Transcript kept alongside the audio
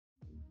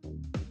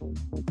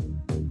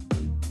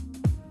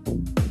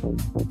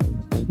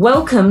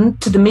Welcome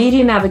to the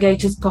Media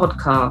Navigators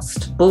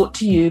podcast, brought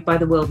to you by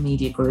the World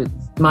Media Group.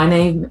 My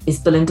name is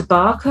Belinda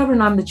Barker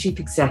and I'm the Chief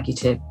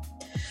Executive.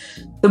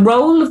 The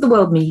role of the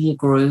World Media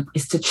Group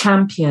is to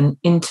champion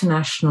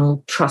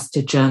international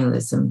trusted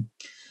journalism.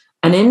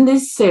 And in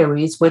this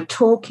series, we're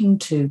talking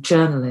to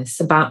journalists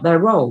about their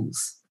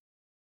roles.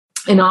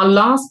 In our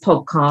last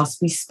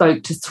podcast, we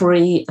spoke to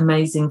three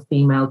amazing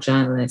female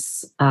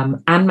journalists,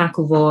 Anne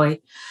McElvoy,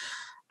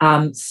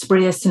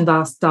 Spriya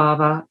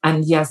Srivastava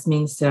and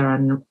Yasmin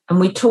Siran. And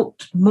we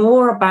talked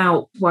more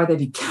about why they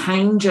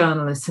became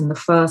journalists in the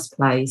first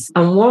place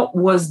and what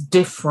was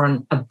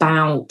different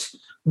about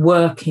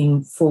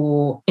working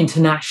for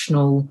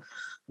international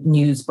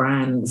news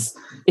brands.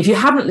 If you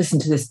haven't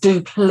listened to this,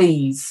 do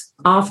please,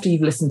 after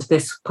you've listened to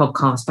this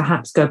podcast,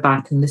 perhaps go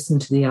back and listen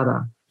to the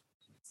other.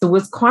 There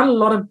was quite a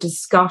lot of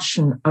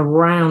discussion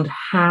around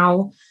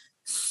how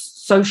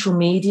social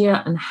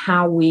media and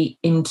how we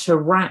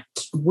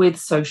interact with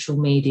social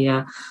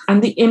media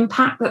and the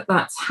impact that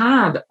that's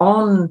had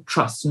on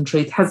trust and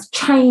truth has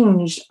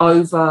changed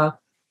over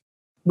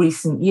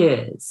recent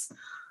years.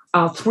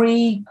 Our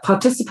three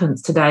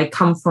participants today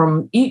come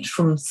from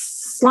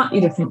slightly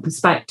different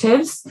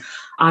perspectives.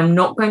 I'm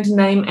not going to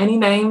name any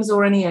names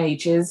or any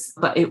ages,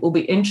 but it will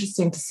be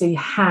interesting to see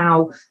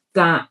how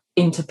that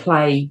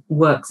interplay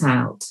works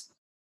out.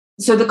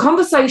 So the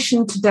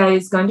conversation today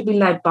is going to be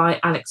led by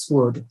Alex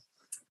Wood.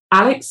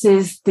 Alex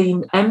is the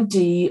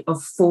MD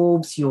of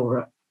Forbes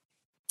Europe.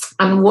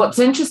 And what's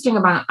interesting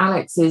about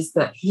Alex is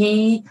that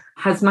he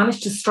has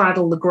managed to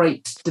straddle the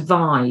great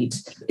divide.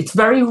 It's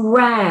very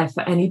rare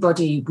for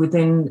anybody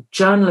within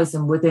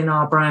journalism, within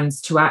our brands,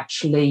 to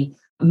actually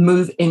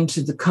move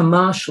into the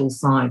commercial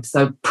side.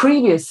 So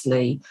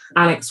previously,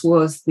 Alex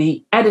was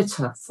the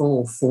editor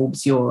for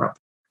Forbes Europe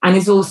and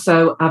is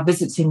also a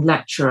visiting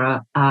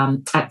lecturer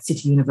at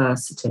City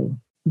University.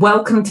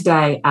 Welcome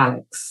today,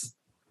 Alex.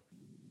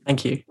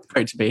 Thank you.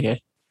 Great to be here.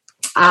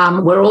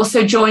 We're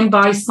also joined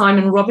by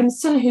Simon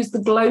Robinson, who's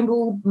the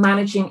Global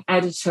Managing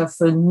Editor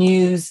for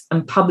News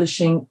and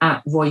Publishing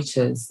at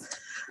Reuters.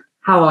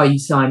 How are you,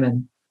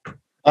 Simon?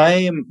 I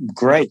am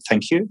great,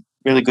 thank you.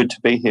 Really good to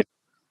be here.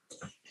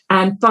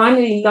 And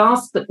finally,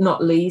 last but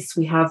not least,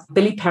 we have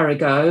Billy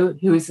Perrigo,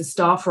 who is a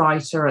staff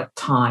writer at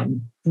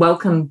Time.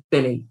 Welcome,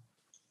 Billy.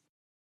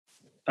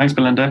 Thanks,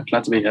 Belinda.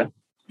 Glad to be here.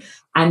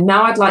 And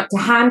now I'd like to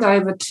hand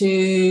over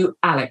to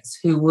Alex,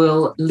 who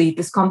will lead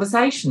this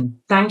conversation.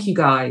 Thank you,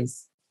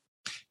 guys.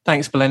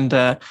 Thanks,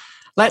 Belinda.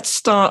 Let's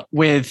start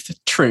with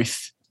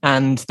truth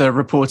and the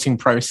reporting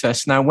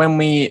process. Now, when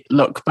we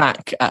look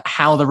back at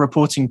how the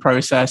reporting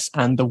process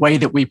and the way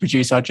that we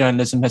produce our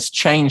journalism has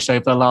changed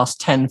over the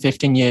last 10,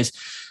 15 years,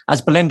 as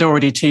Belinda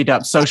already teed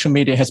up, social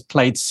media has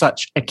played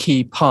such a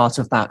key part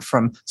of that,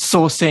 from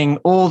sourcing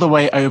all the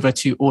way over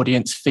to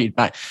audience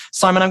feedback.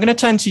 Simon, I'm going to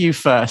turn to you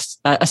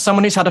first. As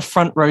someone who's had a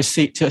front row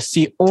seat to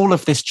see all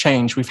of this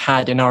change we've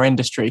had in our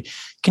industry,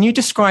 can you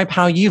describe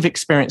how you've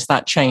experienced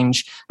that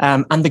change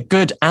and the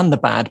good and the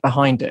bad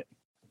behind it?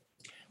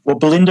 Well,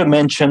 Belinda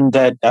mentioned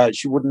that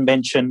she wouldn't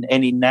mention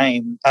any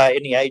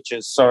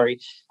ages.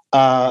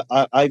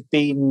 I've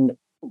been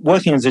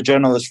working as a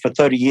journalist for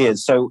 30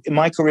 years. So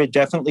my career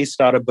definitely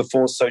started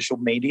before social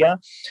media.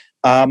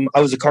 I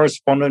was a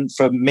correspondent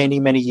for many,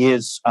 many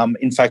years.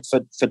 In fact,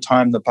 for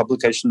Time, the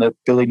publication that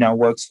Billy now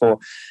works for.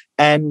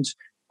 And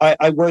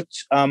I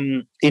worked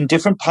in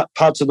different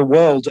parts of the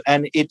world.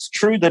 And it's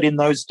true that in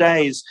those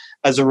days,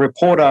 as a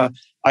reporter,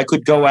 I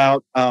could go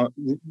out,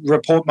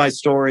 report my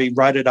story,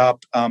 write it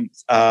up,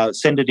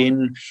 send it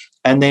in,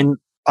 and then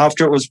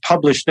after it was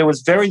published, there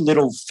was very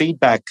little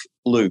feedback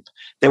loop.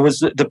 There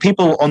was the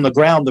people on the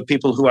ground, the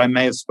people who I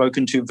may have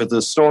spoken to for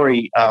the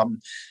story,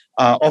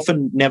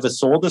 often never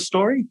saw the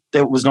story.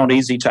 It was not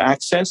easy to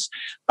access.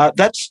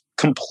 That's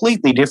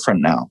completely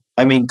different now.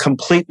 I mean,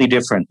 completely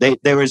different.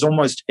 There is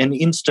almost an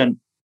instant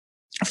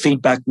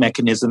feedback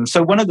mechanism.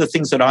 So one of the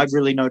things that I've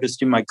really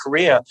noticed in my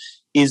career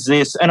is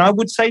this, and I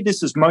would say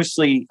this is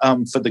mostly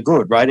for the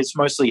good, right? It's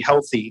mostly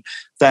healthy,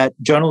 that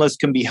journalists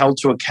can be held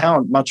to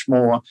account much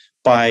more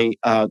by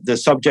the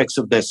subjects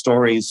of their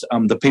stories,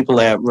 the people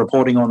they're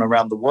reporting on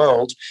around the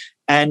world,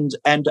 and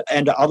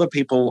other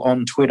people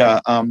on Twitter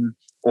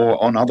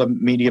or on other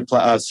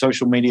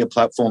social media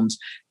platforms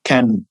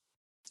can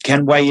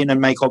weigh in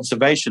and make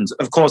observations.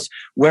 Of course,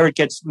 where it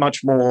gets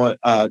much more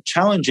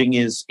challenging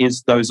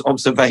is those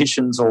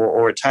observations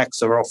or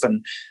attacks are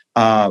often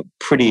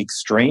pretty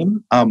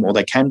extreme, or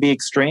they can be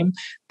extreme,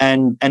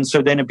 and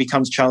so then it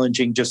becomes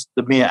challenging. Just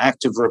the mere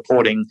act of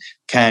reporting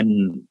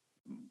can,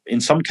 in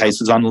some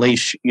cases,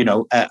 unleash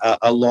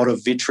a lot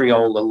of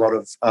vitriol,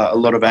 a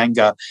lot of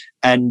anger,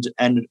 and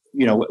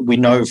we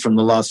know from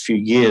the last few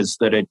years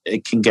that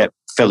it can get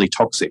fairly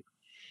toxic.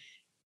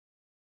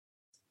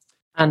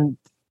 And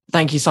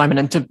thank you, Simon.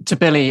 And to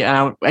Billy,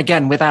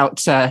 again,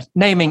 without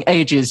naming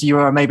ages, you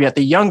are maybe at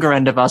the younger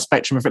end of our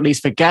spectrum, at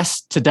least for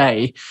guests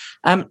today.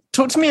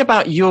 Talk to me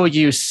about your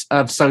use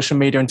of social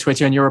media and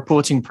Twitter and your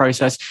reporting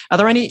process. Are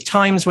there any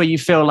times where you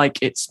feel like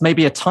it's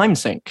maybe a time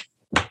sink?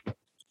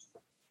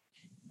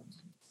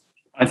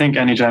 I think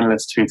any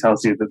journalist who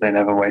tells you that they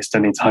never waste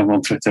any time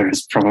on Twitter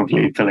is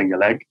probably pulling your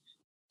leg.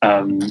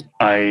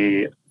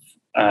 I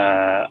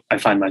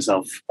find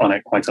myself on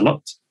it quite a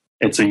lot.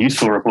 It's a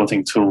useful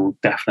reporting tool,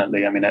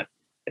 definitely. I mean,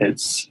 it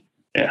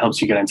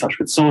helps you get in touch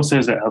with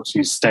sources. It helps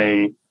you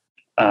stay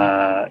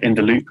in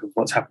the loop of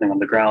what's happening on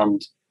the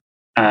ground,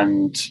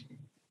 and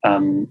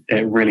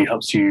it really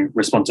helps you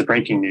respond to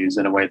breaking news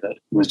in a way that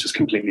was just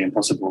completely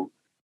impossible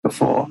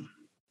before.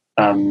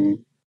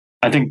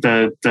 I think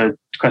the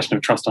question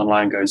of trust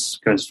online goes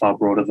far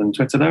broader than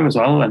Twitter, though, as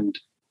well. And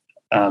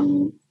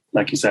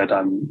like you said,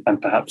 I'm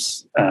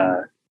perhaps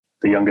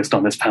the youngest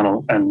on this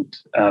panel, and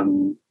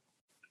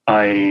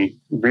I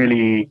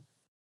really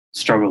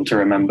struggle to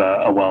remember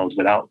a world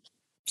without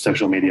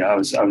social media. I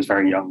was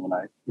very young when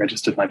I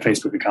registered my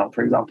Facebook account,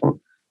 for example,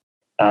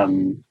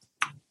 and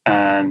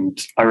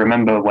I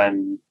remember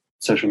when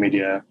social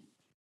media.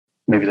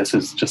 Maybe this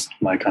was just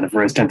my kind of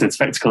rose-tinted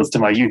spectacles to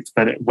my youth,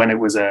 but when it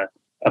was a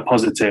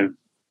positive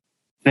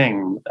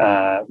thing,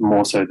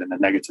 more so than a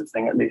negative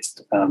thing, at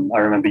least. I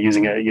remember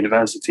using it at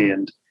university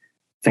and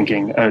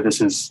thinking, oh,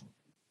 this is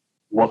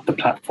what the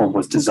platform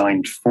was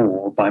designed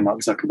for by Mark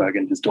Zuckerberg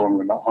in his dorm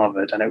room at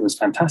Harvard. And it was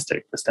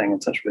fantastic for staying in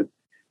touch with,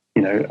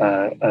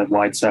 a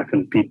wide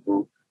circle of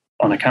people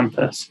on a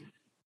campus.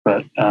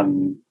 But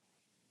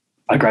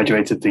I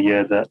graduated the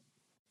year that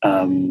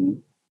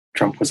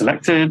Trump was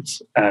elected,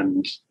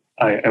 and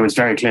it was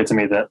very clear to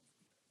me that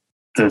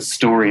the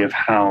story of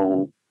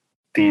how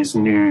these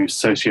new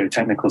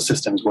socio-technical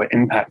systems were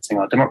impacting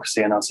our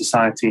democracy and our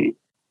society,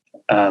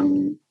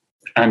 and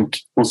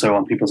also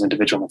on people's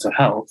individual mental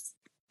health,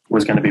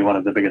 was going to be one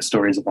of the biggest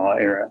stories of our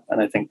era.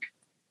 And I think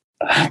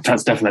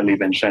that's definitely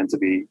been shown to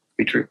be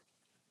true.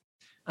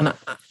 And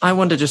I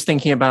wonder, just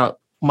thinking about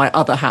my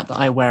other hat that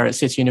I wear at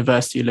City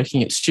University,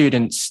 looking at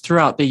students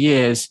throughout the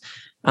years,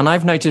 and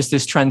I've noticed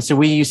this trend. So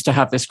we used to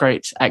have this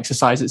great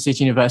exercise at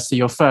City University.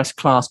 Your first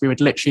class, we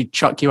would literally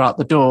chuck you out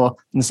the door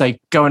and say,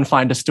 go and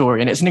find a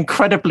story. And it's an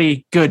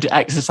incredibly good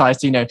exercise,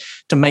 to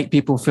make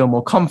people feel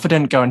more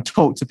confident, go and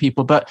talk to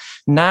people. But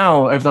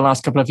now, over the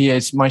last couple of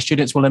years, my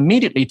students will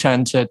immediately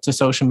turn to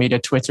social media,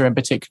 Twitter in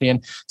particular,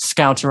 and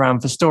scout around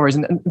for stories.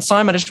 And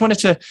Simon, I just wanted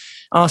to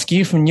ask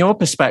you, from your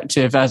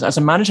perspective as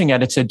a managing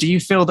editor, do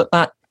you feel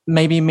that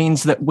maybe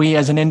means that we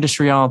as an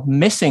industry are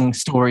missing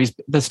stories,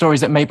 the stories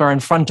that maybe are in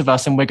front of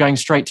us, and we're going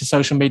straight to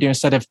social media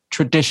instead of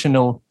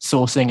traditional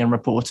sourcing and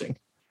reporting?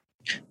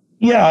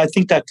 Yeah, I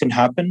think that can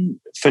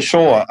happen for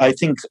sure. I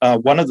think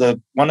one of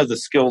the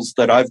skills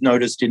that I've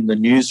noticed in the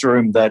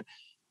newsroom that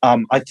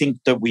I think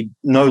that we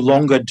no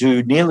longer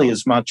do nearly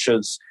as much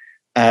as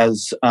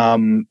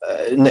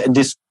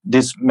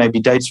this maybe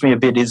dates me a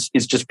bit, is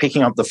just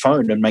picking up the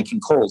phone and making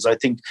calls. I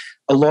think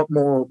a lot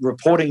more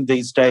reporting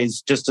these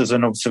days, just as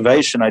an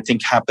observation, I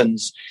think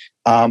happens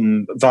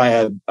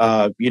via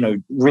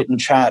written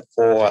chat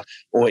or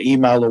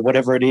email or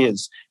whatever it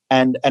is.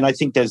 And I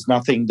think there's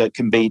nothing that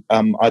can beat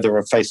either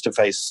a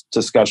face-to-face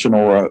discussion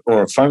or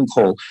a phone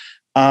call.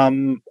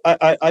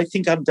 I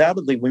think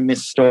undoubtedly we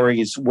miss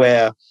stories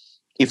where,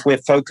 if we're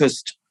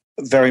focused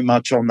very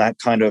much on that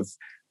kind of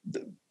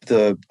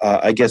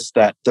I guess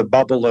that the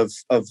bubble of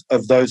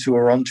those who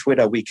are on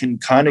Twitter, we can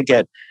kind of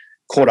get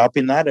caught up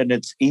in that, and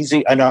it's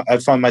easy. And I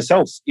find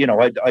myself,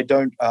 I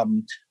don't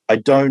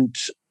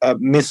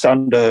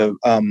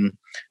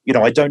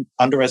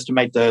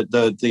underestimate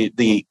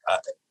the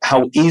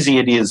how easy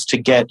it is to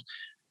get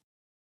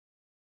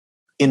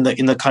in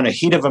the kind of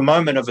heat of a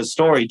moment of a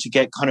story, to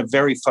get kind of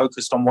very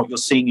focused on what you're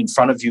seeing in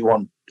front of you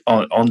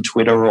on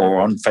Twitter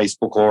or on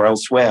Facebook or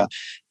elsewhere.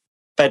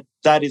 But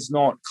that is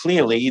not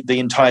clearly the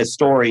entire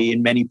story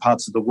in many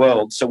parts of the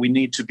world. So we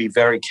need to be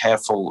very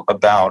careful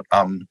about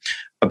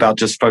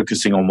just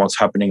focusing on what's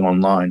happening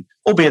online,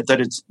 albeit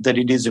that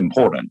it is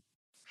important.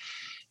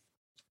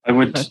 I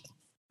would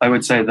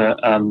say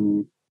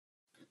that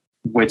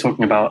we're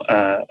talking about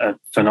a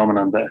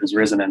phenomenon that has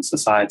risen in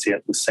society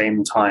at the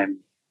same time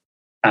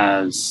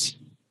as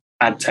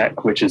ad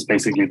tech, which is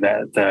basically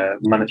the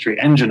monetary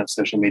engine of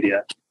social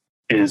media,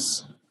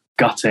 is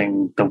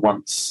gutting the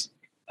once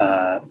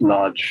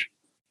large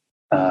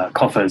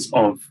coffers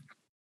of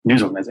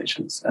news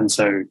organizations. And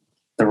so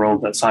the role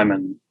that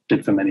Simon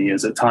did for many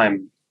years at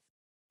Time,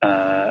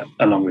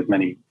 along with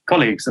many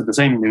colleagues at the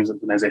same news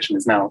organization,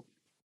 is now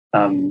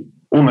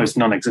almost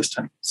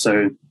non-existent.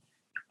 So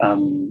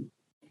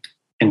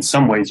in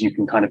some ways you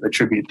can kind of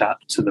attribute that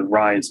to the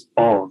rise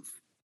of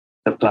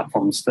the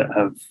platforms that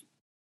have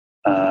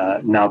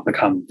now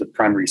become the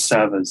primary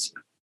servers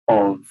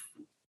of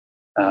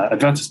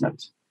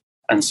advertisement.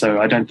 And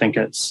so I don't think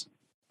it's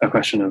a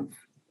question of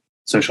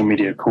social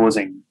media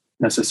causing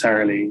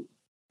necessarily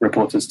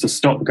reporters to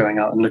stop going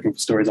out and looking for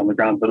stories on the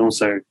ground, but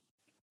also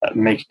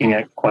making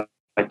it quite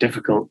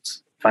difficult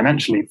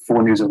financially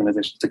for news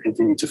organizations to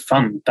continue to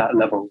fund that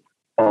level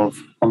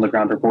of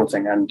on-the-ground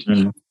reporting. And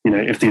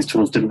if these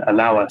tools didn't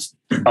allow us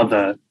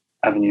other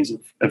avenues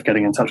of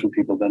getting in touch with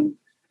people, then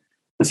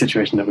the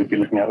situation that we'd be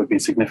looking at would be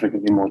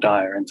significantly more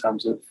dire in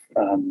terms of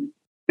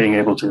being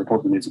able to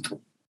report the news at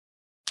all.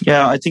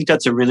 Yeah, I think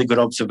that's a really good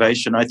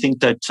observation. I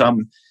think that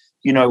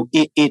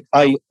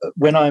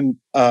when I'm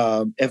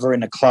ever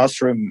in a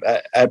classroom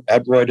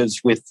at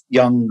Reuters with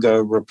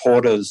younger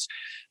reporters,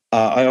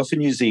 I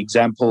often use the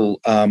example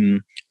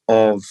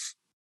of,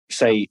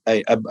 say,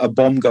 a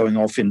bomb going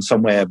off in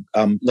somewhere,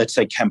 let's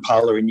say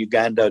Kampala in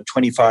Uganda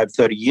 25,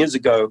 30 years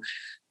ago.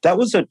 That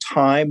was a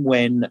time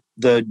when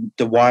the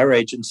wire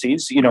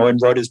agencies, and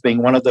Reuters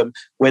being one of them,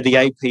 where the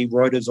AP,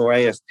 Reuters or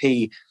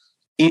AFP,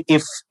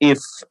 if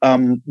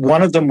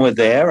one of them were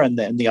there and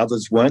the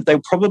others weren't, they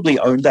probably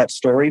owned that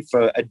story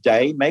for a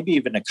day, maybe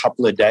even a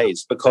couple of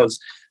days, because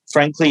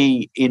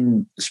frankly,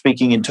 in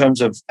speaking in terms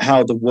of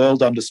how the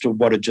world understood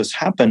what had just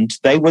happened,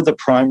 they were the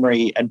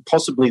primary and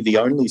possibly the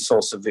only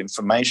source of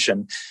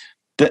information.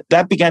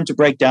 That began to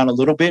break down a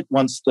little bit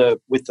once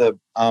with the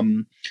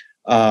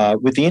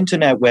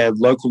internet, where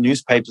local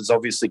newspapers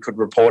obviously could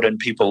report and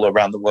people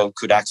around the world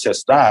could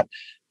access that.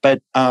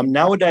 But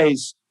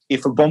nowadays,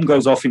 if a bomb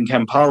goes off in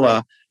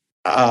Kampala,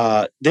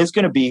 there's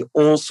going to be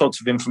all sorts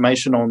of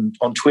information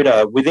on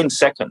Twitter within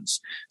seconds.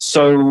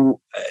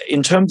 So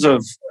in terms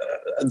of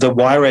the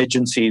wire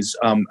agency's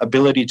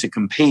ability to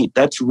compete,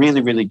 that's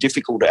really, really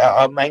difficult.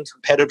 Our main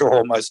competitor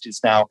almost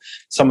is now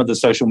some of the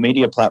social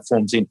media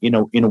platforms in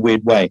a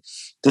weird way.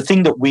 The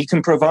thing that we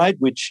can provide,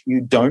 which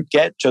you don't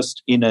get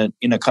just in a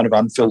kind of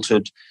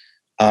unfiltered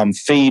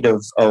feed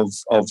of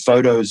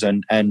photos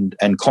and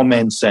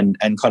comments and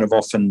kind of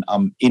often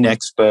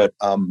inexpert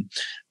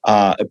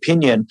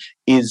opinion,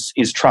 is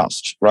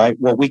trust, right?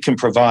 What we can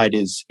provide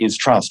is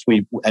trust.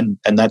 And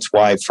that's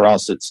why for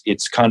us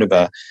it's kind of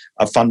a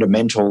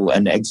fundamental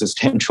and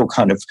existential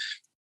kind of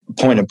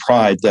point of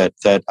pride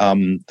that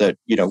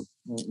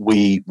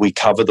we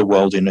cover the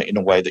world in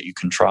a way that you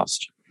can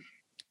trust.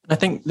 I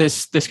think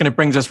this kind of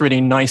brings us really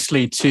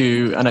nicely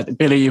to, and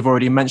Billy, you've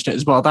already mentioned it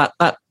as well, that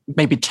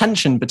maybe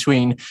tension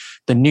between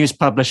the news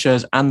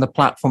publishers and the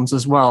platforms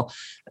as well.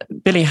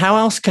 Billy, how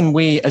else can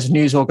we as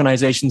news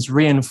organizations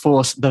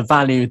reinforce the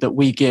value that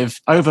we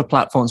give over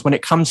platforms when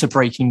it comes to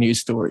breaking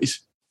news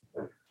stories?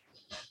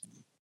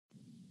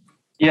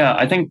 Yeah,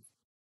 I think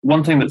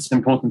one thing that's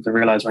important to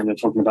realize when you're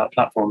talking about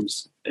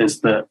platforms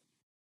is that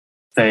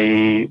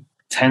they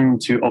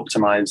tend to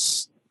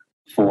optimize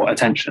for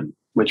attention,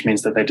 which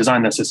means that they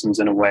design their systems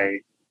in a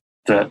way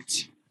that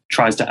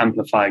tries to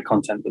amplify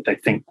content that they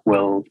think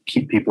will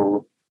keep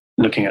people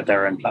looking at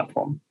their own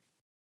platform.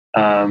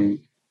 And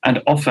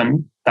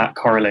often that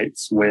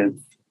correlates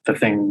with the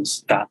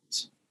things that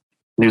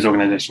news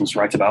organizations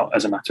write about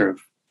as a matter of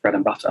bread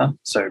and butter.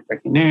 So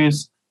breaking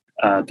news,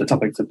 the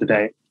topics of the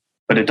day,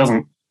 but it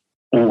doesn't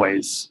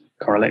always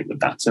correlate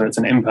with that. So it's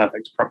an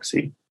imperfect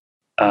proxy.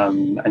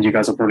 And you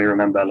guys will probably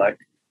remember,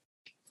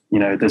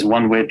 there's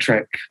one weird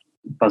trick,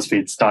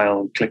 BuzzFeed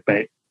style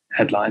clickbait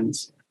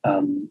headlines.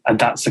 And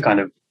that's the kind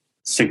of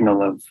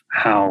signal of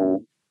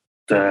how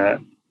the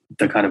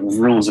kind of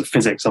rules of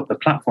physics of the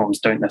platforms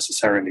don't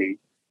necessarily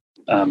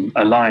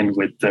align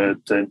with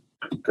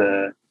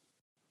the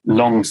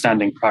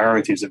long-standing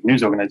priorities of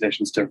news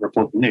organizations to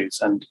report the news.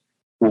 And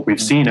what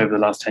we've seen over the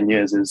last 10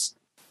 years is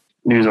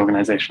news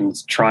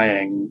organizations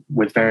trying,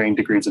 with varying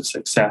degrees of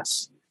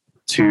success,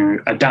 to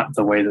adapt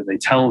the way that they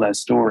tell their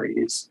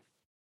stories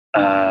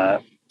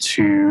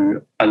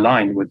to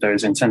align with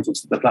those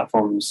incentives that the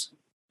platforms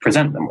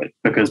present them with,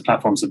 because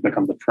platforms have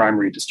become the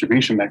primary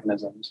distribution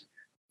mechanisms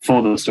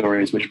for those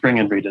stories, which bring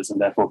in readers and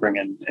therefore bring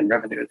in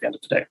revenue at the end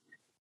of the day.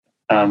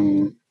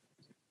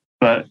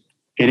 But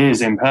it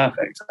is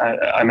imperfect.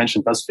 I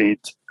mentioned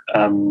BuzzFeed.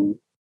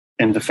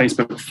 In the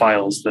Facebook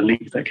files, the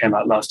leak that came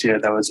out last year,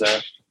 there was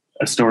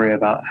a story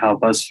about how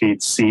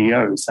BuzzFeed's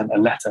CEO sent a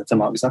letter to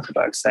Mark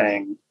Zuckerberg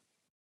saying,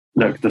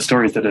 look, the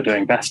stories that are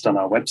doing best on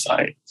our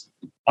website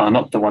are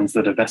not the ones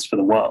that are best for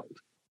the world.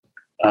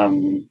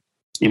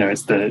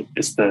 It's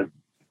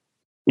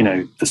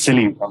the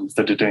silly ones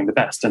that are doing the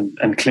best,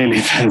 and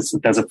clearly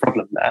there's a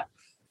problem there.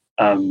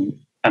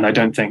 And I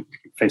don't think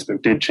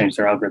Facebook did change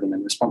their algorithm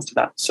in response to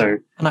that. So,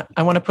 and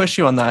I want to push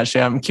you on that.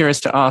 Actually, I'm curious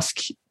to ask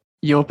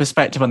your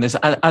perspective on this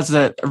as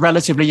a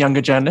relatively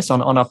younger journalist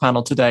on our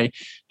panel today.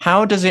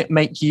 How does it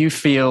make you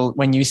feel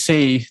when you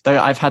see, though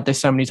I've had this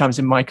so many times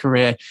in my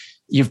career,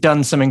 you've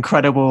done some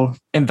incredible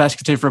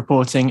investigative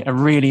reporting, a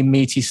really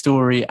meaty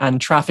story,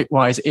 and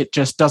traffic-wise, it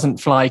just doesn't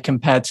fly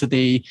compared to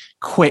the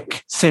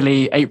quick,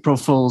 silly April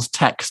Fool's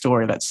tech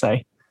story, let's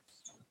say?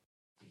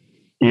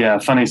 Yeah,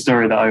 funny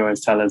story that I always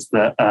tell is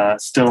that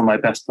still my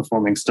best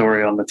performing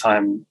story on the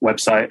Time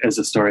website is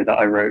a story that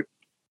I wrote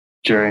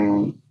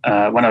during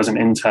when I was an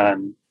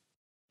intern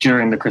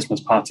during the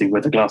Christmas party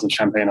with a glass of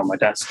champagne on my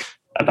desk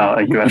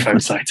about a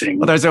UFO sighting.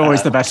 Well, those are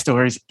always the best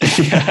stories.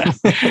 Yeah.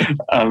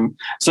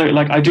 So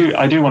I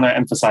do want to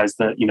emphasize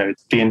that,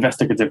 the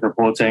investigative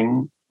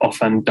reporting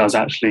often does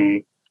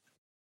actually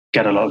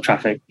get a lot of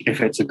traffic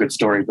if it's a good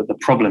story. But the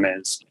problem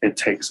is it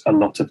takes a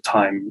lot of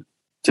time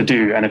to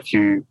do. And if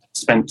you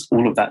spent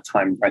all of that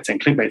time writing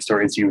clickbait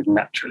stories, you would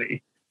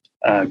naturally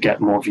get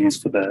more views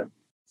for the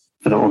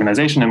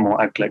organization and more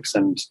ad clicks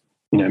and,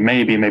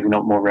 maybe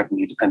not more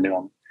revenue, depending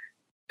on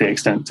the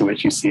extent to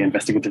which you see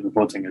investigative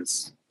reporting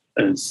as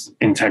as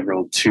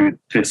integral to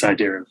this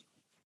idea of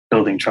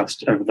building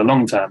trust over the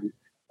long term,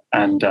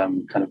 and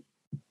kind of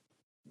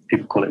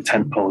people call it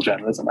tentpole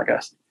journalism, I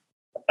guess.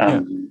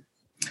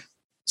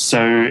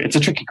 So it's a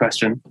tricky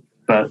question,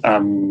 but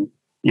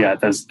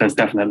there's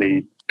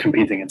definitely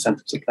competing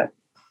incentives at play.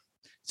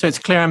 So it's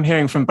clear I'm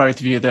hearing from both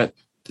of you that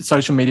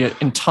social media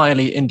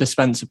entirely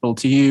indispensable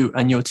to you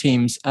and your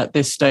teams at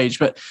this stage.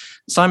 But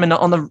Simon,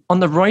 on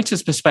the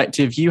Reuters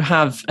perspective, you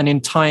have an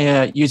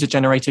entire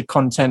user-generated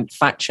content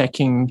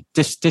fact-checking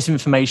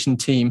disinformation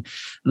team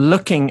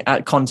looking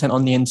at content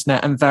on the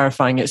internet and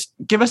verifying it.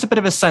 Give us a bit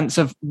of a sense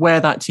of where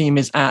that team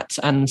is at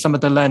and some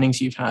of the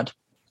learnings you've had.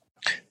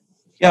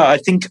 Yeah, I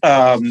think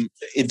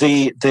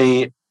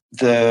the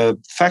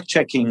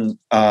fact-checking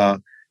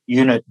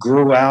unit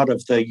grew out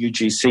of the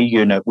UGC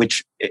unit,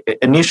 which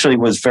initially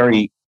was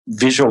very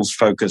visuals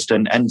focused,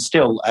 and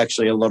still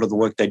actually a lot of the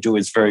work they do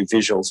is very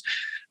visuals.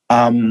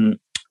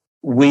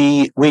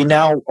 We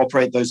now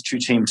operate those two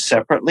teams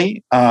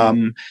separately,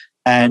 and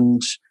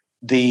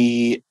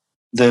the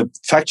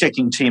fact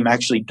checking team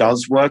actually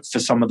does work for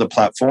some of the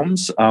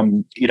platforms.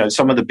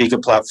 Some of the bigger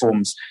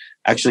platforms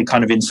actually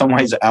kind of in some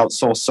ways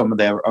outsource some of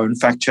their own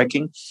fact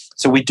checking.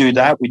 So we do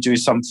that. We do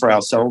some for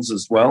ourselves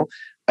as well.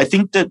 I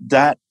think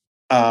that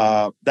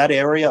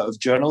area of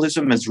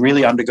journalism is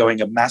really undergoing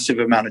a massive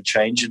amount of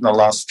change in the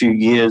last few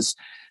years.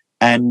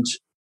 And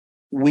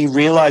we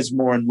realize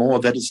more and more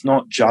that it's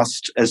not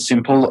just as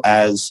simple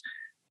as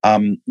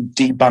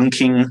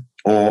debunking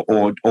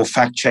or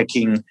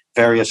fact-checking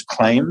various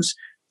claims.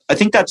 I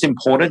think that's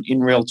important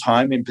in real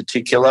time in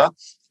particular,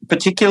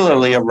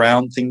 particularly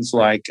around things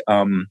like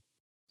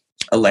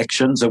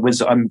elections.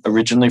 I'm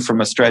originally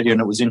from Australia, and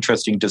it was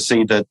interesting to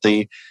see that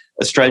the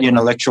Australian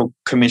Electoral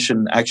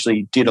Commission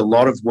actually did a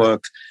lot of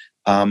work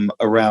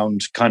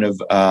around kind of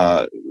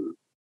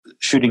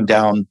shooting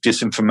down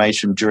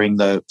disinformation during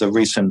the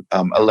recent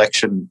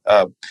election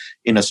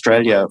in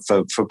Australia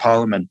for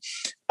Parliament.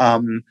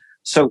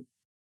 So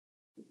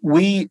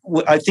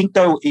I think,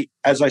 though,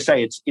 as I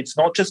say, it's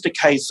not just a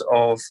case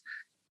of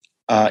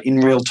in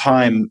real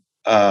time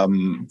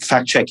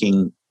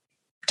fact-checking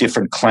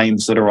different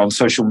claims that are on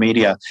social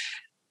media.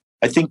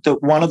 I think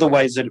that one of the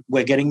ways that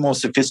we're getting more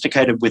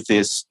sophisticated with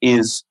this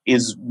is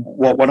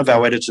what one of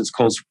our editors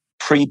calls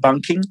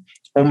pre-bunking,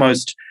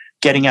 almost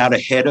getting out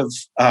ahead of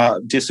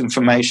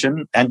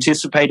disinformation,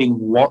 anticipating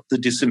what the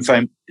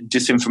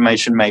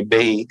disinformation may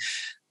be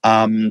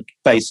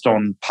based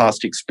on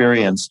past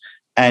experience,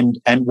 and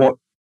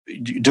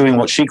doing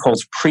what she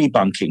calls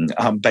pre-bunking,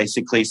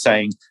 basically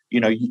saying,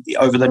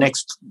 over the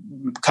next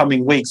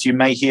coming weeks, you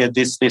may hear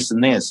this, this,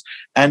 and this,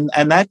 and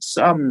that's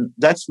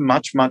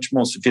much, much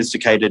more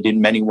sophisticated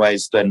in many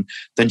ways than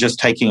just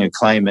taking a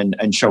claim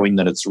and showing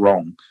that it's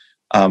wrong.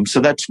 So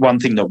that's one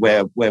thing that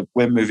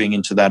we're moving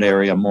into that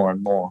area more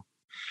and more.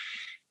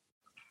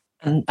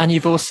 And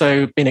you've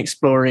also been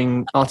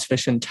exploring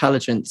artificial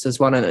intelligence as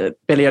well. And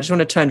Billy, I just want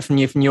to turn from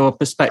your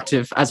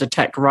perspective as a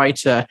tech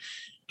writer.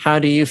 How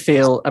do you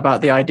feel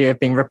about the idea of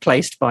being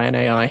replaced by an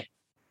AI?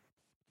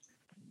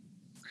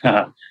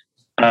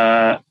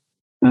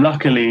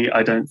 Luckily,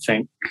 I don't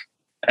think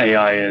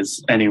AI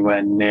is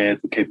anywhere near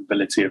the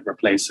capability of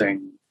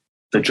replacing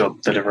the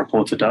job that a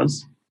reporter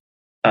does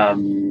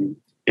in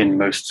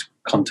most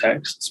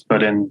contexts,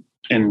 but in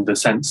the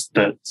sense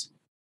that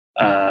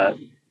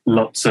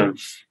lots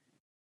of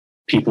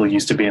people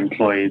used to be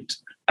employed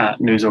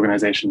at news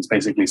organizations,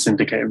 basically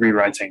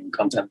rewriting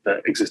content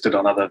that existed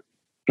on other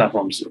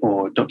platforms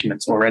or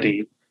documents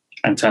already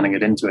and turning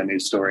it into a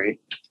news story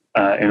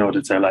in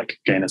order to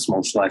gain a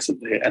small slice of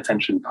the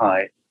attention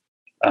pie.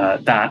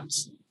 That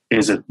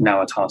is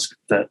now a task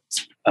that,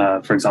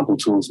 for example,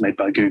 tools made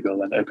by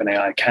Google and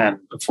OpenAI can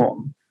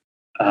perform.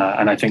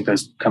 And I think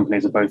those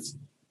companies are both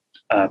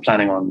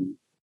planning on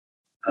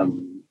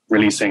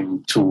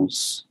releasing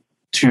tools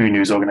to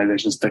news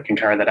organizations that can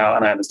carry that out.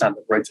 And I understand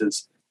that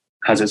Reuters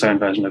has its own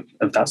version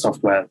of that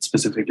software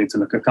specifically to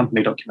look at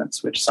company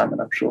documents, which Simon,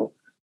 I'm sure,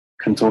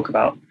 can talk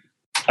about.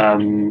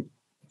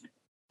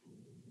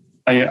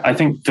 I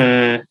think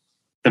the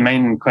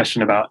main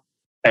question about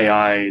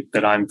AI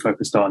that I'm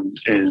focused on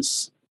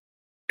is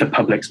the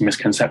public's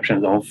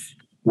misconceptions of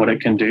what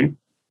it can do.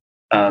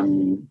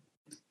 And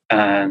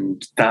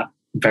that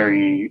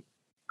very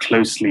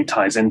closely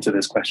ties into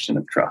this question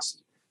of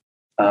trust.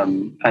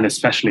 And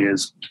especially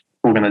as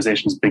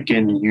organizations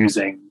begin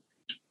using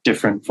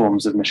different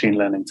forms of machine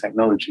learning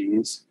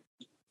technologies,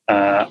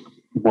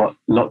 what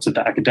lots of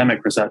the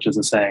academic researchers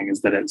are saying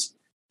is that it's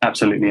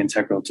absolutely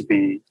integral to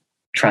be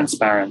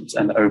transparent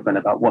and open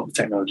about what the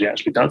technology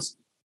actually does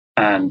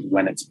and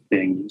when it's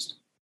being used,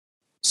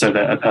 so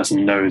that a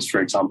person knows,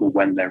 for example,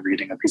 when they're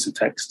reading a piece of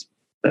text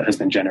that has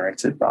been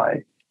generated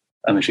by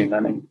a machine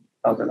learning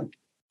algorithm.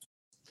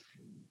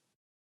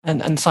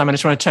 And Simon, I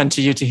just want to turn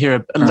to you to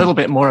hear a little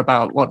bit more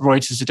about what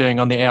Reuters are doing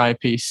on the AI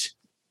piece.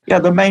 Yeah,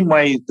 the main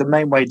way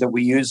that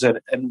we use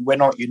it, and we're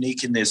not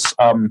unique in this.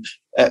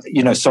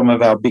 Some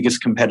of our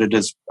biggest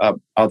competitors,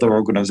 other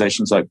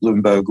organizations like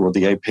Bloomberg or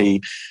the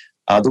AP,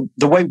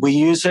 The way we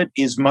use it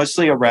is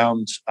mostly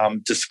around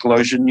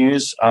disclosure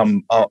news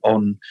on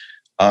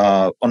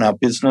our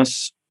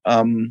business,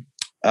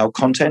 our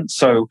content.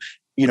 So,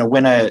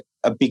 when a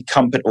big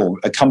company or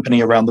a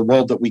company around the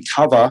world that we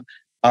cover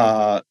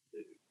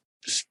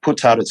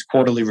puts out its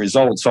quarterly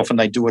results, often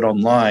they do it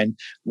online.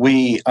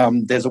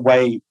 There's a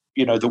way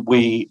that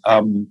we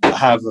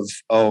have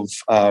of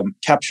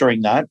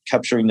capturing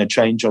the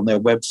change on their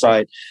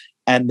website,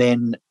 and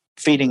then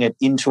feeding it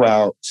into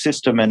our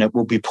system, and it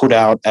will be put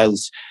out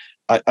as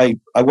I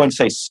won't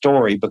say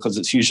story, because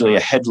it's usually a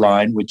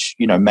headline which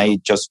may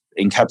just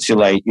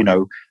encapsulate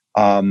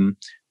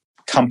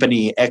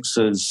company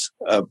X's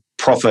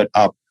profit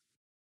up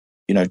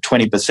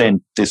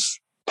 20% this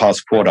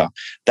past quarter.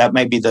 That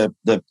may be the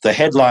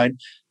headline.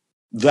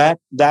 That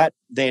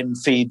then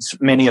feeds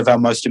many of our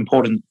most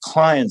important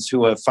clients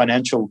who are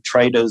financial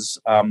traders,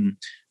 and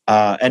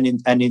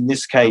in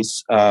this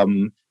case,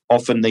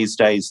 often these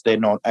days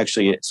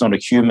it's not a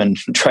human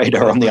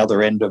trader on the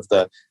other end of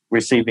the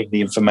receiving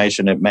the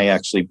information. It may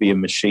actually be a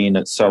machine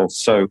itself.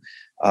 So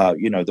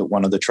that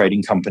one of the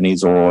trading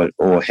companies or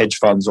hedge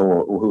funds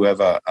or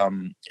whoever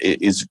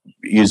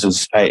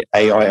uses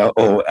AI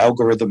or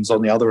algorithms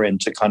on the other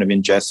end to kind of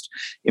ingest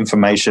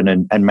information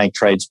and make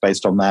trades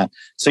based on that.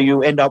 So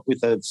you end up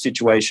with a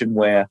situation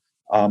where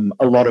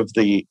a lot of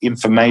the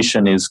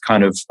information is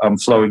kind of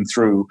flowing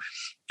through,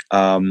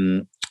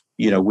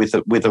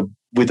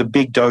 with a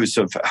big dose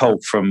of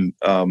help from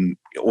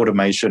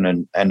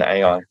automation and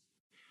AI.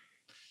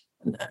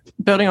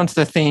 Building onto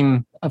the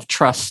theme of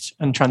trust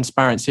and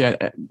transparency,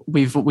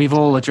 we've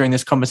all during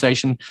this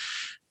conversation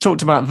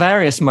talked about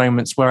various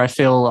moments where I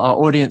feel our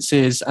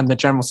audiences and the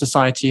general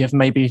society have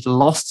maybe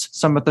lost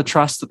some of the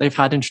trust that they've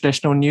had in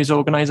traditional news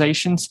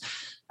organizations.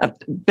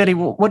 Billy,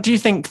 what do you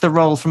think the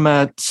role from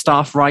a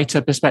staff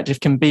writer perspective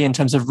can be in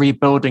terms of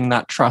rebuilding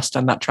that trust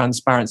and that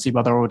transparency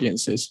with our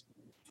audiences?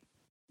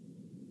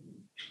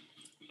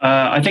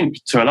 I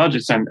think to a large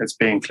extent, it's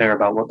being clear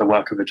about what the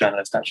work of a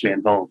journalist actually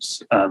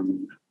involves.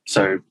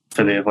 So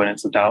for the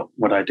avoidance of doubt,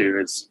 what I do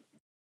is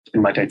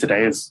in my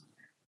day-to-day is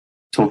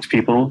talk to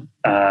people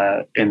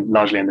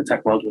largely in the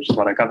tech world, which is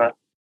what I cover,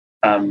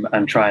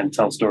 and try and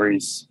tell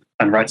stories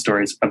and write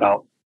stories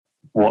about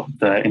what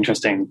the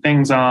interesting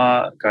things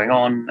are going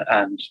on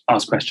and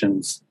ask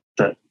questions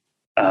that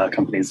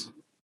companies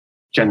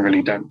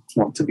generally don't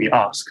want to be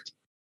asked.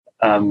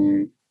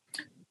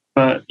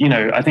 But,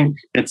 I think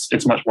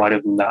it's much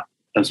wider than that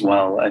as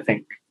well. I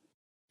think,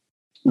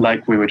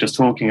 like we were just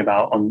talking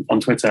about on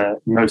Twitter,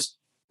 most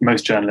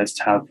journalists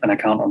have an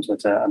account on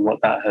Twitter, and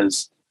what that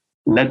has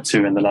led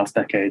to in the last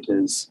decade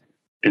is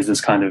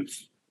this kind of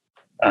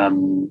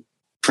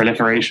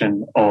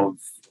proliferation of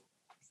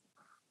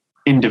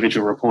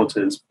individual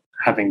reporters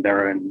having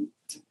their own,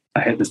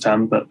 I hate this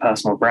term, but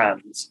personal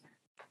brands,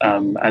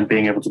 and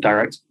being able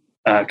to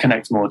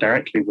connect more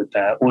directly with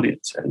their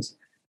audiences.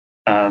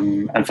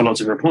 And for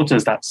lots of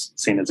reporters, that's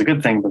seen as a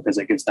good thing because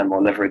it gives them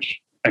more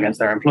leverage against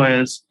their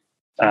employers,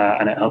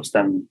 and it helps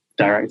them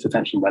direct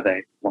attention where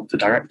they want to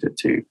direct it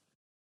to.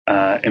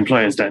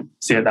 Employers don't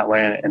see it that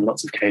way in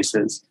lots of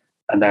cases,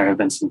 and there have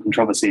been some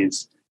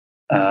controversies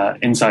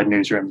inside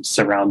newsrooms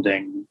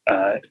surrounding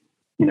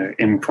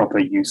improper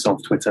use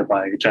of Twitter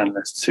by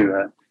journalists who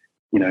are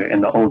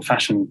in the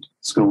old-fashioned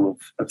school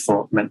of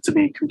thought meant to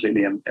be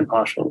completely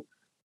impartial.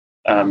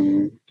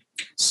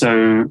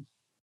 So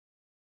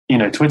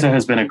Twitter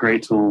has been a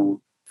great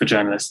tool for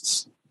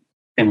journalists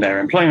in their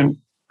employment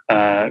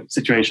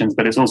situations,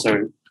 but it's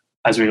also,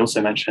 as we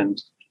also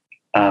mentioned,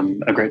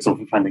 a great tool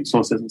for finding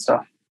sources and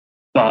stuff.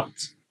 But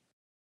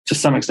to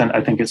some extent,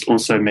 I think it's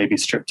also maybe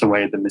stripped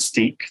away the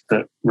mystique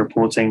that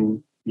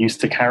reporting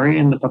used to carry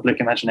in the public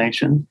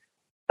imagination.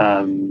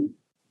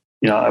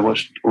 I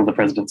watched All the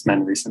President's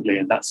Men recently,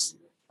 and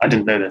I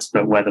didn't know this,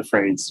 but where the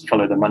phrase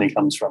 "follow the money"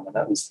 comes from, and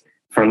that was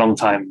for a long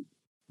time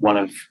one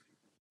of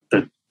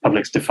the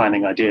public's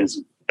defining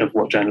ideas of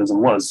what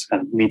journalism was,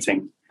 kind of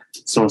meeting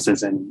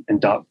sources in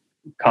dark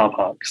car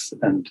parks.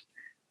 And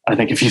I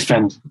think if you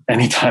spend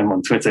any time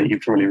on Twitter, you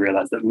probably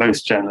realize that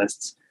most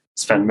journalists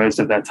spend most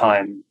of their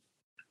time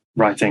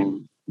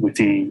writing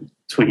witty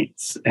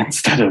tweets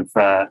instead of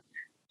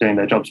doing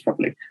their jobs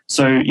properly.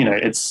 So,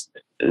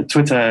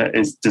 Twitter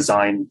is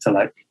designed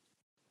to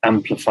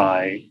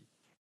amplify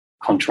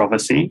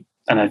controversy.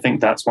 And I think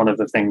that's one of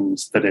the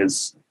things that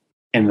is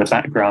in the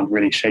background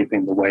really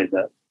shaping the way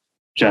that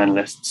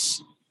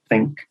journalists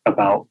think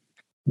about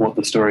what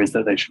the stories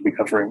that they should be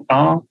covering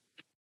are.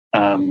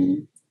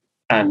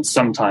 And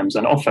sometimes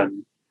and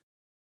often,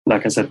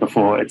 like I said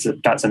before,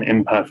 that's an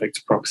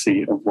imperfect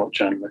proxy of what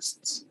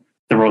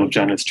the role of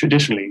journalists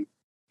traditionally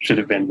should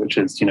have been, which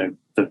is,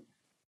 the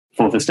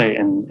fourth estate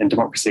in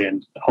democracy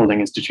and holding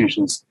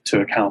institutions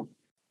to account,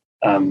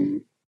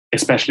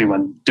 especially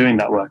when doing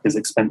that work is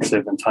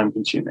expensive and time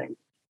consuming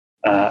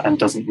and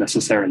doesn't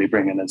necessarily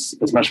bring in as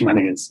much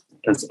money as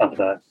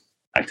other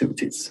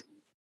activities.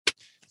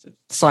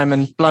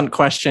 Simon, blunt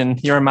question.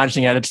 You're a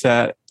managing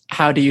editor.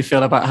 How do you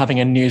feel about having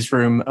a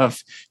newsroom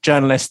of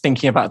journalists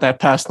thinking about their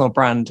personal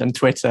brand and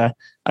Twitter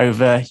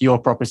over your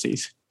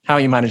properties? How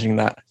are you managing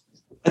that?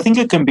 I think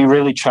it can be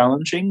really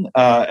challenging,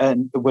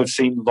 and we've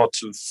seen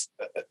lots of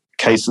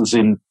cases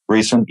in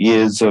recent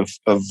years of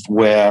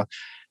where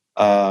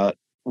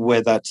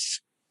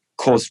that's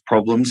caused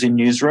problems in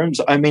newsrooms.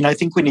 I mean, I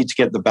think we need to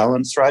get the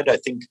balance right. I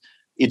think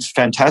it's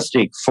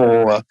fantastic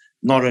for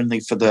not only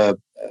for the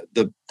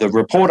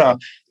reporter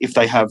if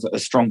they have a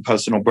strong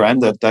personal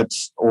brand,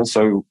 that's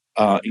also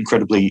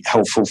incredibly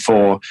helpful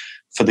for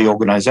the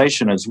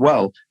organisation as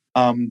well.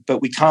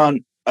 But we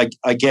can't.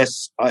 I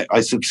guess I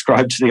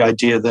subscribe to the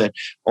idea that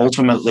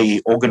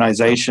ultimately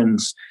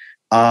organisations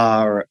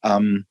are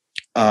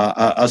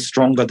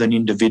stronger than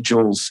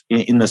individuals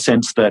in the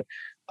sense that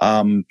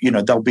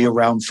they'll be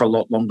around for a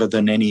lot longer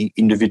than any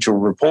individual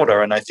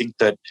reporter. And I think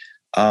that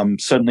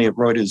certainly at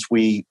Reuters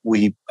we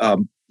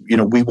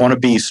want to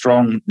be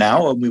strong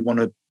now, and I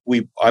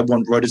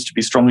want Reuters to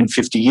be strong in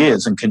 50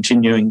 years and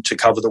continuing to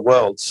cover the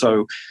world.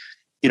 So,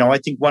 I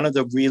think one of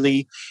the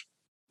really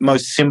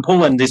most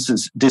simple, and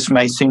this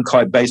may seem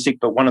quite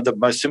basic, but one of the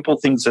most simple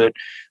things that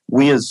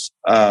we as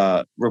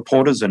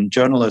reporters and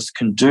journalists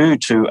can do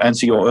to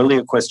answer your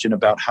earlier question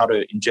about how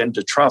to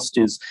engender trust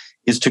is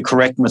to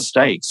correct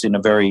mistakes in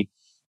a very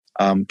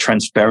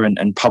transparent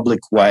and public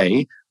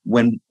way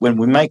when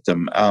we make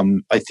them.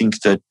 I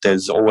think that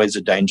there's always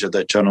a danger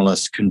that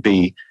journalists can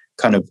be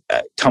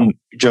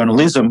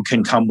journalism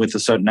can come with a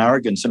certain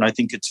arrogance, and I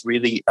think it's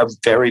really a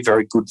very,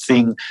 very good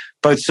thing,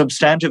 both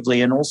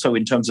substantively and also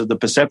in terms of the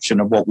perception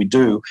of what we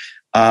do,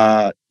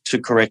 to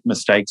correct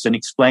mistakes and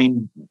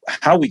explain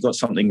how we got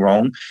something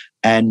wrong,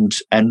 and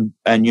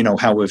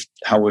how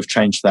we've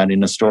changed that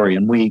in a story.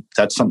 And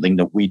that's something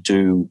that we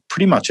do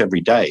pretty much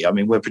every day. I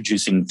mean, we're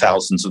producing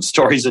thousands of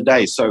stories a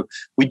day, so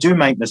we do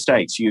make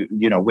mistakes.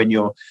 When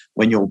you're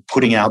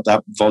putting out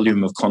that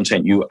volume of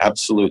content, you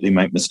absolutely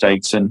make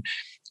mistakes, and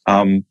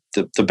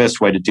the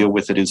best way to deal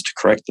with it is to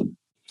correct them.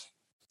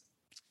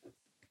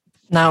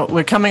 Now,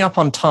 we're coming up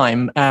on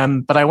time,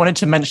 but I wanted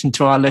to mention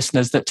to our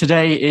listeners that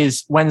today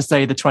is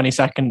Wednesday, the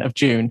 22nd of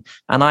June,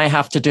 and I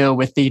have to deal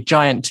with the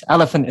giant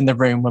elephant in the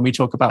room when we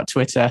talk about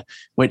Twitter,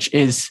 which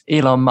is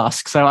Elon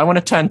Musk. So I want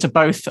to turn to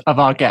both of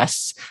our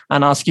guests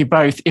and ask you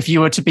both, if you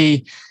were to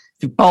be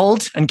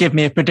bold and give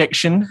me a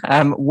prediction,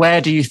 where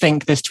do you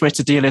think this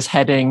Twitter deal is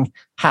heading?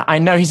 I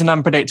know he's an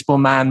unpredictable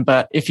man,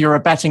 but if you're a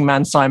betting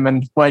man,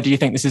 Simon, where do you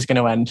think this is going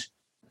to end?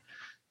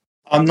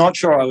 I'm not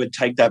sure I would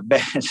take that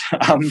bet.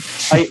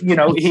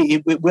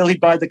 Will he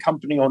buy the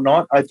company or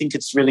not? I think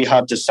it's really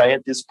hard to say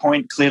at this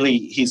point. Clearly,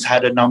 he's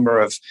had a number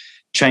of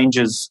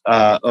changes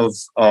of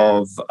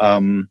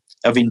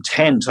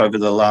intent over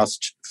the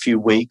last few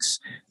weeks.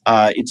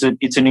 It's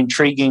an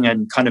intriguing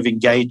and kind of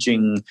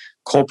engaging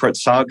corporate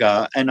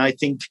saga, and I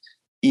think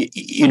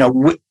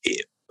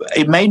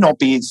it may not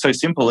be so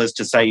simple as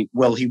to say,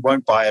 well, he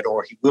won't buy it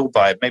or he will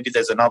buy it. Maybe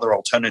there's another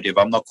alternative.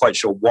 I'm not quite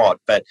sure what,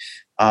 but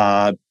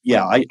I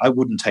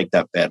wouldn't take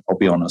that bet, I'll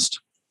be honest.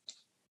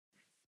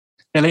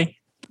 Billy?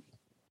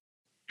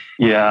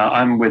 Yeah,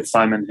 I'm with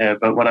Simon here,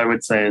 but what I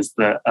would say is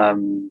that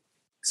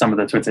some of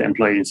the Twitter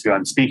employees who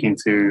I'm speaking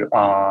to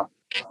are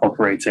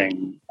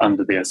operating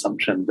under the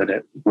assumption that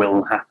it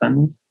will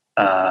happen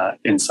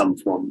in some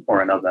form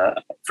or another.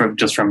 From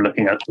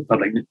looking at the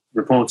public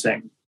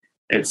reporting,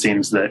 it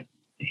seems that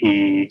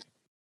he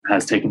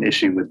has taken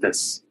issue with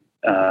this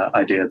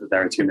idea that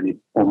there are too many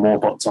or more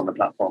bots on the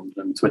platform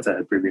than Twitter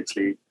had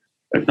previously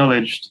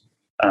acknowledged,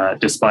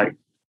 despite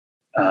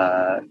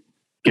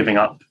giving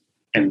up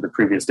in the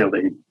previous deal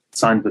that he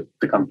signed with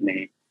the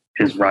company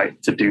his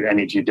right to do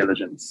any due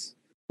diligence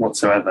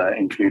whatsoever,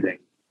 including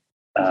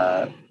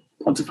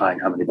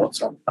quantifying how many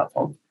bots are on the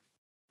platform.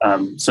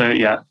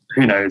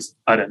 Who knows?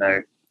 I don't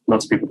know.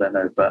 Lots of people don't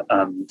know, but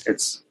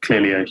it's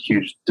clearly a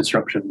huge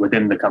disruption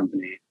within the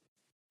company.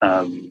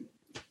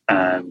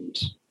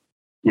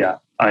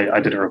 I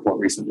did a report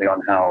recently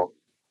on how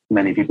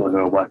many people who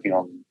are working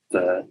on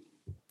the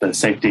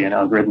safety and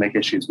algorithmic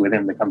issues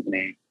within the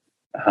company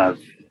have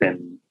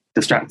been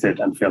distracted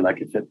and feel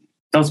like if it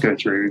does go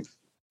through,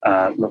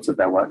 lots of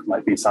their work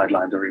might be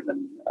sidelined or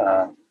even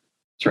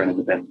thrown in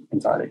the bin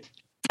entirely.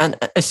 And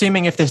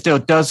assuming if this deal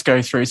does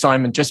go through,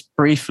 Simon, just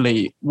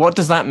briefly, what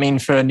does that mean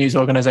for a news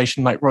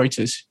organization like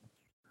Reuters?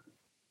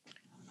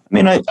 I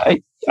mean, I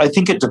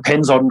think it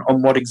depends on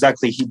what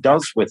exactly he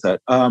does with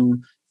it.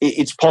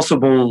 It's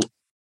possible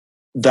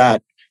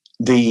that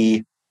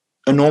the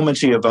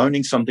enormity of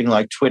owning something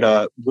like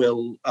Twitter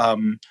will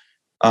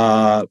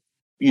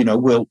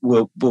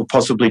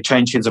possibly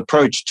change his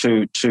approach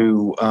to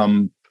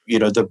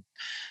the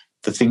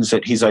things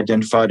that he's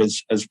identified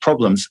as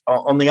problems.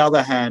 On the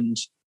other hand,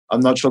 I'm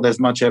not sure there's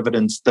much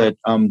evidence that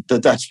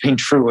that's been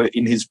true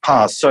in his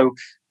past. So,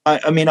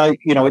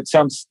 it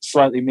sounds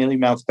slightly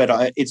mealy-mouthed,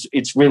 but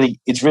it's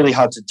really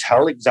hard to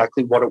tell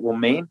exactly what it will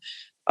mean.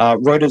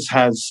 Reuters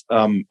has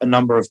a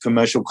number of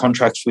commercial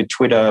contracts with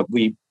Twitter.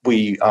 We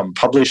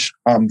publish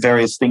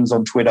various things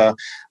on Twitter.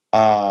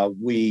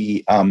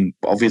 We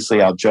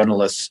obviously, our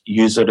journalists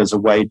use it as a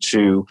way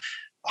to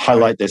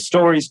highlight their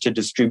stories, to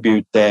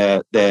distribute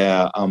their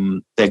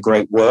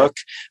great work.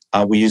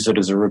 We use it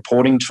as a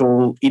reporting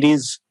tool. It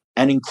is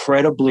an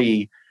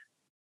incredibly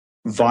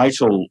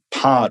vital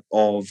part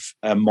of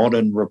a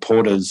modern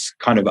reporter's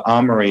kind of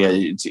armory.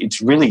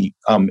 It's really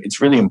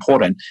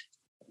important.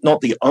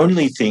 Not the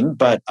only thing,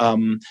 but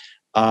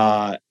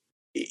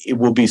it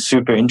will be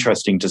super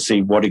interesting to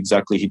see what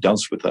exactly he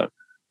does with it.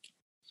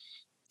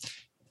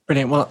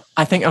 Brilliant. Well,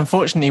 I think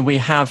unfortunately we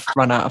have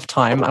run out of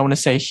time. I want to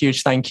say a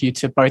huge thank you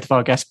to both of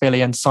our guests,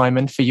 Billy and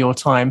Simon, for your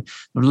time.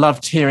 I've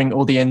loved hearing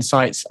all the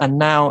insights. And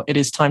now it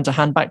is time to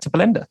hand back to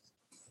Belinda.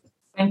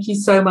 Thank you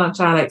so much,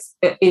 Alex.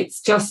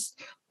 It's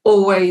just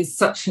always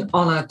such an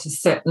honour to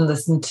sit and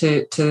listen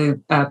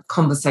to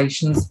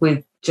conversations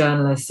with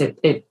journalists.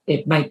 It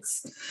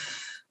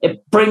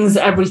brings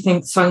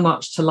everything so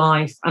much to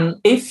life. And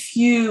if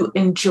you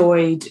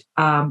enjoyed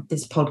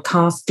this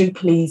podcast, do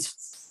please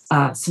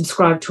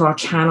subscribe to our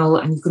channel,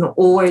 and you can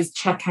always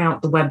check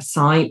out the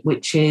website,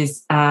 which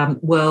is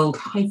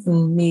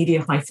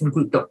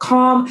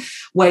world-media-group.com,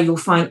 where you'll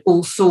find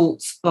all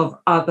sorts of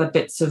other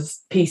bits of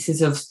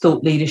pieces of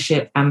thought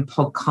leadership and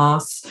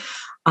podcasts.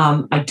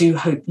 I do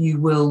hope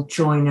you will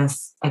join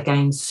us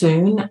again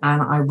soon.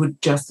 And I would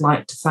just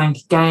like to thank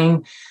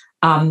again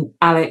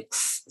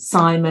Alex,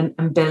 Simon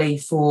and Billy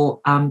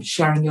for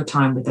sharing your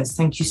time with us.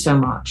 Thank you so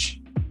much.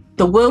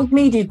 The World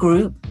Media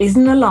Group is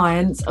an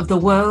alliance of the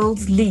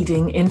world's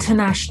leading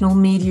international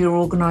media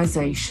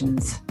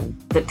organizations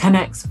that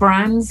connects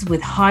brands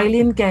with highly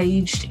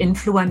engaged,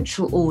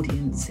 influential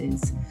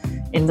audiences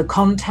in the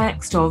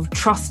context of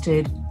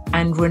trusted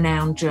and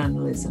renowned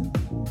journalism.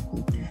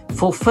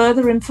 For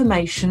further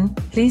information,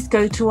 please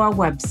go to our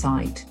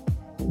website,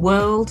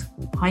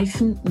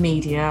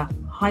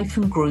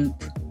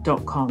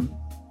 world-media-group.com.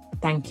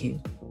 Thank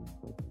you.